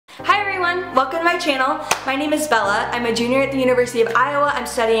Hi everyone, welcome to my channel. My name is Bella. I'm a junior at the University of Iowa. I'm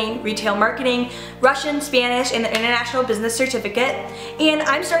studying retail marketing, Russian, Spanish, and the International Business Certificate. And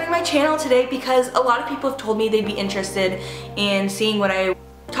I'm starting my channel today because a lot of people have told me they'd be interested in seeing what I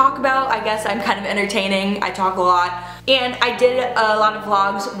talk about. I guess I'm kind of entertaining. I talk a lot. And I did a lot of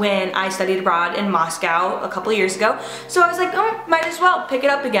vlogs when I studied abroad in Moscow a couple of years ago. So I was like, oh, might as well pick it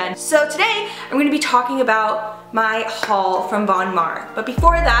up again. So today I'm going to be talking about my haul from Maur. But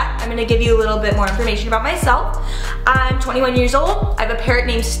before that, I'm going to give you a little bit more information about myself. I'm 21 years old. I have a parrot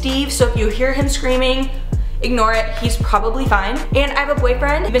named Steve, so if you hear him screaming, ignore it, he's probably fine. And I have a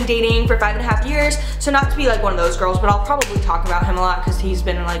boyfriend. We've been dating for 5.5 years, so not to be like one of those girls, but I'll probably talk about him a lot because he's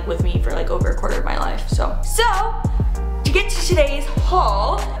been like with me for like over a quarter of my life. So to get to today's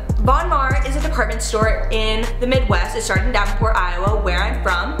haul, Maur is a department store in the Midwest. It started in Davenport, Iowa, where I'm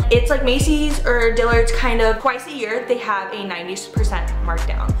from. It's like Macy's or Dillard's kind of twice a year. They have a 90%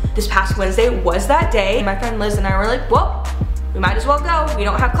 markdown. This past Wednesday was that day. My friend Liz and I were like, well, we might as well go. We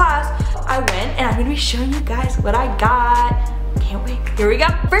don't have class. I went and I'm gonna be showing you guys what I got. Can't wait. Here we go.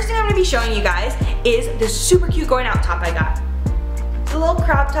 First thing I'm gonna be showing you guys is this super cute going out top I got. It's a little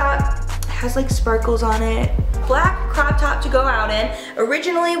crop top. It has like sparkles on it. Black crop top to go out in.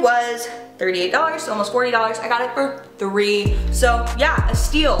 Originally was $38, so almost $40. I got it for $3. So yeah, a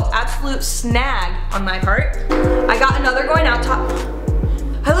steal. Absolute snag on my part. I got another going out top.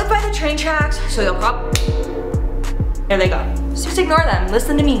 I live by the train tracks, so you'll probably, there they go. Just ignore them,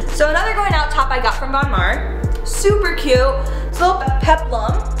 listen to me. So another going out top I got from Maur. Super cute. It's a little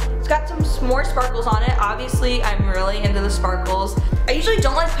peplum. It's got some more sparkles on it. Obviously, I'm really into the sparkles. I usually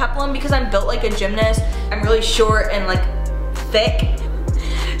don't like peplum because I'm built like a gymnast. I'm really short and like thick.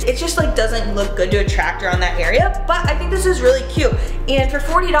 It just like doesn't look good to a tractor on that area, but I think this is really cute. And for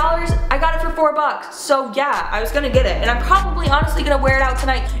 $40, I got it for $4. So yeah, I was gonna get it. And I'm probably honestly gonna wear it out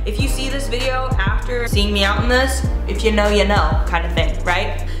tonight. If you see this video after seeing me out in this, if you know, you know kind of thing,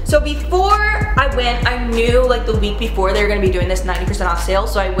 right? So before I went, I knew like the week before they were gonna be doing this 90% off sale.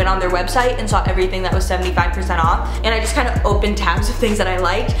 So I went on their website and saw everything that was 75% off. And I just kind of opened tabs of things that I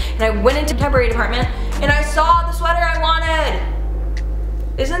liked. And I went into the temporary department and I saw the sweater I wanted.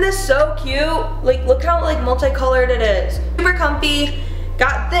 Isn't this so cute? Like, look how like multicolored it is. Super comfy.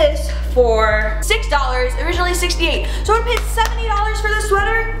 Got this for $6, originally $68. So I paid $70 for the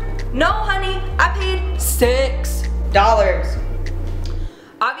sweater? No, honey, I paid $6.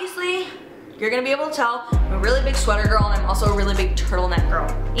 Obviously, you're gonna be able to tell I'm a really big sweater girl and I'm also a really big turtleneck girl.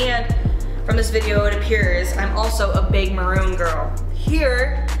 And from this video, it appears I'm also a big maroon girl.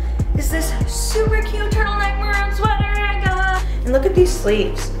 Here is this super cute turtleneck maroon sweater I got. And look at these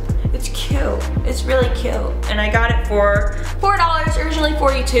sleeves. It's cute. It's really cute. And I got it for $4, originally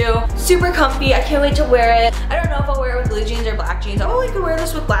 $42. Super comfy. I can't wait to wear it. I don't know if I'll wear it with blue jeans or black jeans. Oh, I could wear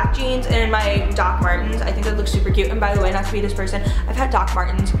this with black jeans and my Doc Martens. I think that looks super cute. And by the way, not to be this person, I've had Doc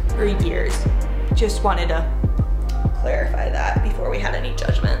Martens for years. Just wanted to clarify that before we had any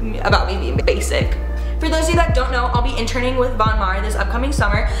judgment about me being basic. For those of you that don't know, I'll be interning with Maur this upcoming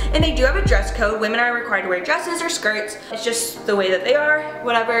summer, and they do have a dress code. Women are required to wear dresses or skirts. It's just the way that they are,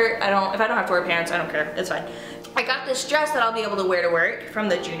 whatever. If I don't have to wear pants, I don't care, it's fine. I got this dress that I'll be able to wear to work from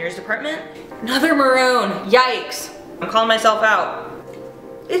the juniors department. Another maroon, yikes. I'm calling myself out.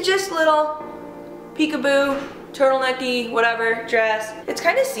 It's just little peekaboo, turtlenecky, whatever, dress. It's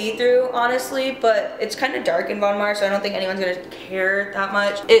kind of see-through, honestly, but it's kind of dark in Maur, so I don't think anyone's gonna care that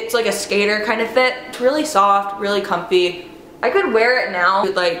much. It's like a skater kind of fit. It's really soft, really comfy. I could wear it now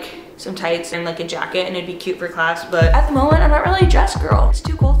with like some tights and like a jacket and it'd be cute for class, but at the moment, I'm not really a dress girl. It's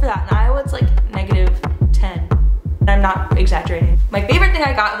too cold for that. In Iowa, it's like -10. And I'm not exaggerating. My favorite thing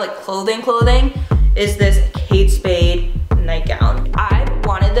I got, like clothing, is this Kate Spade nightgown. I've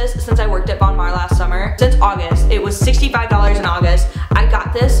wanted this since I worked at Maur last summer. Since August. It was $65 in August. I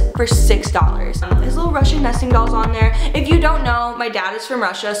got this for $6. There's little Russian nesting dolls on there. If you don't know, my dad is from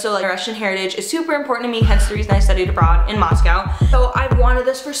Russia, so like Russian heritage is super important to me, hence the reason I studied abroad in Moscow. So I've wanted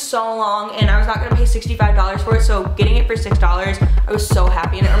this for so long and I was not gonna pay $65 for it, so getting it for $6, I was so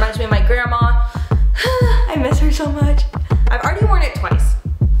happy. And it reminds me of my grandma. I miss her so much. I've already worn it twice,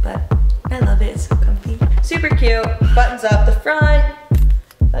 but I love it, it's so comfy. Super cute, buttons up the front,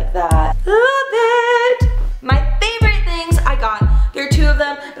 like that. Love it! My favorite things I got, there are two of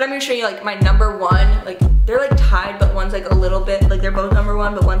them, but I'm gonna show you like my number one. Like, they're like tied, but one's like a little bit, like they're both number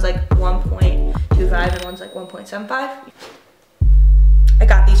one, but one's like 1.25 and one's like 1.75. I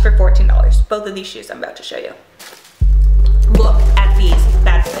got these for $14, both of these shoes I'm about to show you. Look at these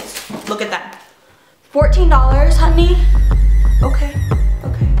bad boys, look at that. $14, honey? Okay,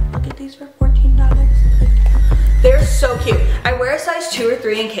 look at these for $14. They're so cute. I wear a size 2 or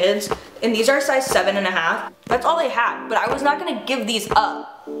 3 in kids, and these are a size 7.5. That's all they had, but I was not gonna give these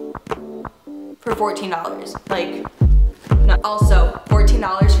up for $14. Like, no. Also,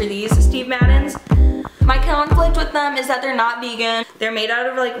 $14 for these Steve Maddens. My conflict with them is that they're not vegan. They're made out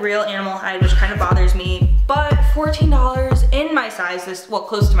of like real animal hide, which kind of bothers me. But $14 in my size, well,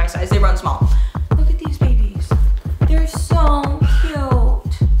 close to my size, they run small. Look at these babies. They're so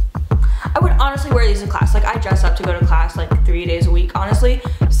cute. I would honestly wear these in class. Like, I dress up to go to class like 3 days a week, honestly.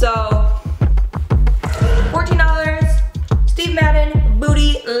 So, $14, Steve Madden,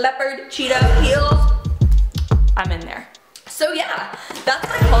 booty, leopard, cheetah, heels. I'm in there. So yeah, that's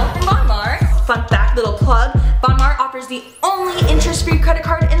my haul from Von Maur. Fun fact, little plug, Von Maur offers the only interest-free credit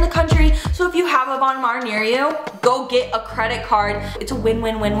card in the country. So if you have a Von Maur near you, go get a credit card. It's a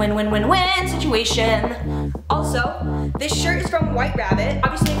win-win-win-win-win-win-win situation. Also, this shirt is from White Rabbit.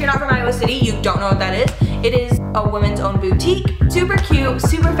 Obviously, if you're not from Iowa City, you don't know what that is. It is a women's own boutique. Super cute,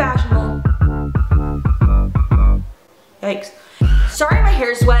 super fashionable. Yikes. Sorry my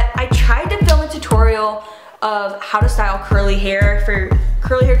hair's wet. I tried to film a tutorial of how to style curly hair for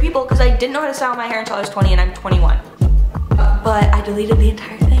curly haired people because I didn't know how to style my hair until I was 20 and I'm 21. But I deleted the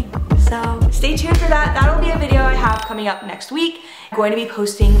entire thing. So stay tuned for that. That'll be a video I have coming up next week. I'm going to be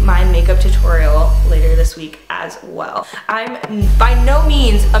posting my makeup tutorial later this week as well. I'm by no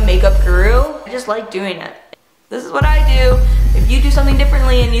means a makeup guru. I just like doing it. This is what I do. If you do something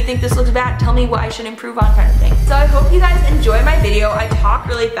differently and you think this looks bad, tell me what I should improve on, kind of thing. So I hope you guys enjoy my video. I talk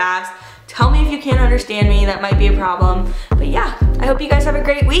really fast. Tell me if you can't understand me, that might be a problem. But yeah, I hope you guys have a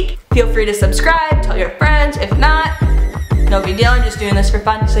great week. Feel free to subscribe, tell your friends. If not, no big deal, I'm just doing this for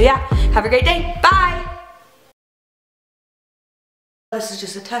fun. So yeah, have a great day, bye! This is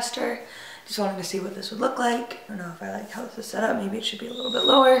just a tester. Just wanted to see what this would look like. I don't know if I like how this is set up. Maybe it should be a little bit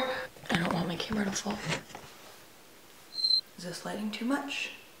lower. I don't want my camera to fall. Is this lighting too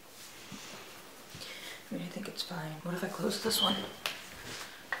much? I mean, I think it's fine. What if I close this one?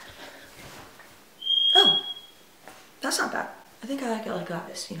 Oh, that's not bad. I think I like it like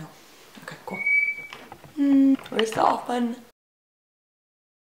that, you know. Okay, cool. Where's the off button?